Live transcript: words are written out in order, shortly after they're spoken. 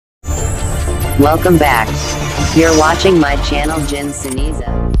welcome back. You're watching my channel Jinz Ceniza.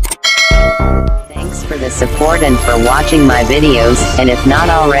 Thanks for the support and for watching my videos, and if not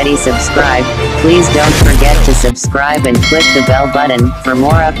already subscribed, please don't forget to subscribe and click the bell button for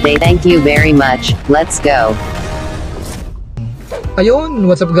more update. Thank you very much. Let's go. Ayun,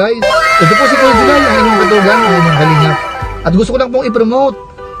 what's up guys? Ito po si Kuya Val, ang inyong katugan, ang inyong kalingap. At gusto ko lang pong i-promote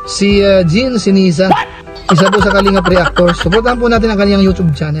si Jinz Ceniza, isa po sa Kalingap Reactor. Suportahan po natin ang kanyang YouTube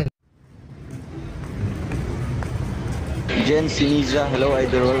channel. Jinz Ceniza, hello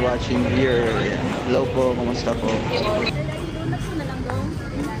idol watching here. Hello po, kumusta po?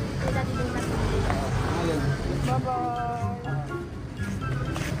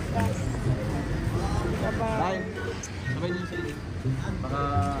 Bye. Sabay niyo sa iyo. Baka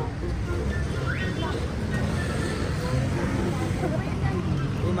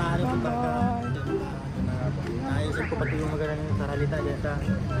maaari po ba naayusin ko pati yung magana ng saralita dyan sa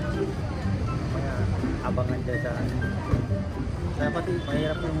mga abangan dyan sa kaya pati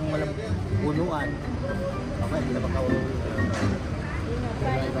mahirap yung walang punuan okay, hindi na makauwi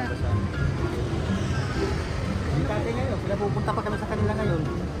hindi kate ngayon, sila pupunta pa kami sa kanila ngayon.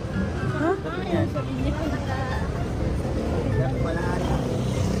 Sabi niya wala ari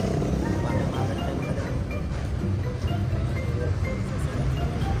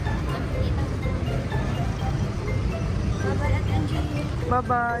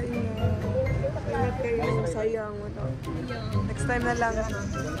bye-bye. Ingat kayo. Sayang mo to. Next time na lang.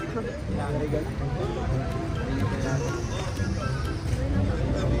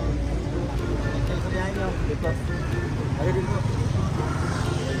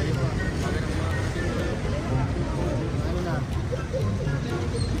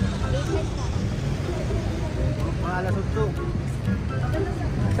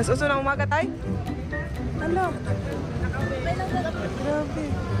 Mas uso ng umaga tayo? Hello. Grabe.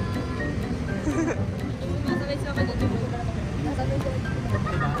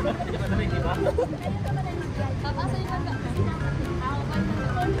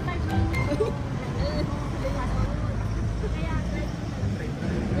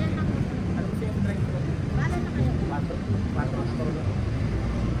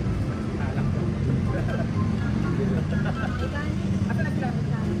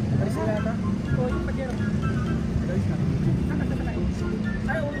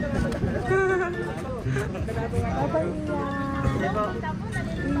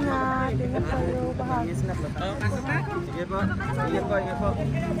 Ingat kayo, bahagi. Sige po, ingat po.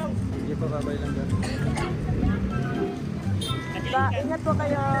 Sige po, babay lang doon. Ingat po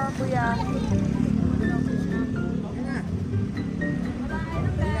kayo, kuya.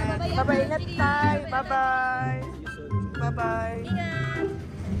 Bye-bye, ingat tayo. Bye-bye. Bye-bye.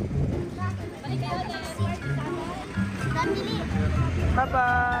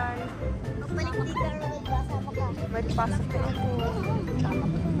 Bye-bye. May pasok na ako.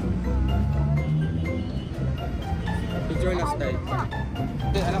 Picture last time.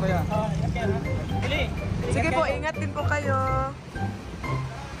 Ano kaya? Sige po, ingat din po kayo.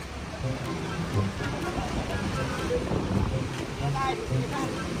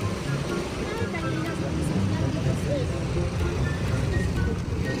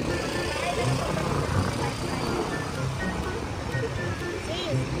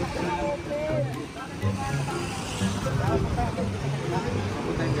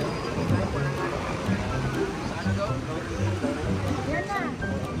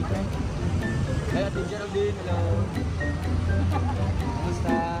 Hey, Ate Geraldine, hello.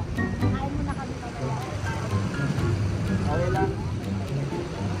 Kamusta? Ayaw mo na kami pagkaya. Okay lang.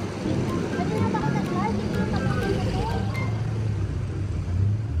 Pwede na ba ako nag-live? Hindi mo pag-live ako.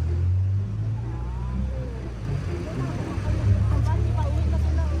 Hindi pa uwi na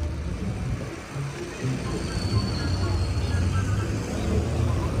sila.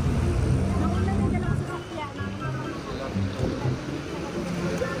 Nauna na lang sa sakyan.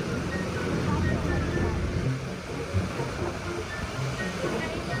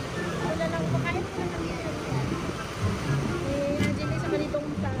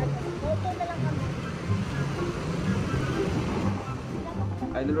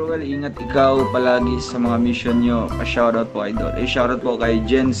 Idol Roel, ingat ikaw palagi sa mga mission nyo. Pa-shoutout po idol. Shoutout po kay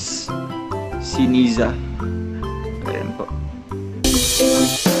Jinz Ceniza. Ayan po.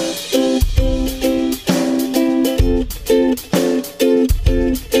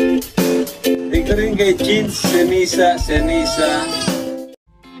 Thank you rin kay Jinz Ceniza.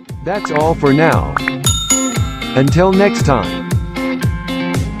 That's all for now. Until next time.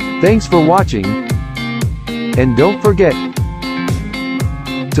 Thanks for watching. And don't forget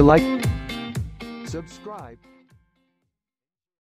to like,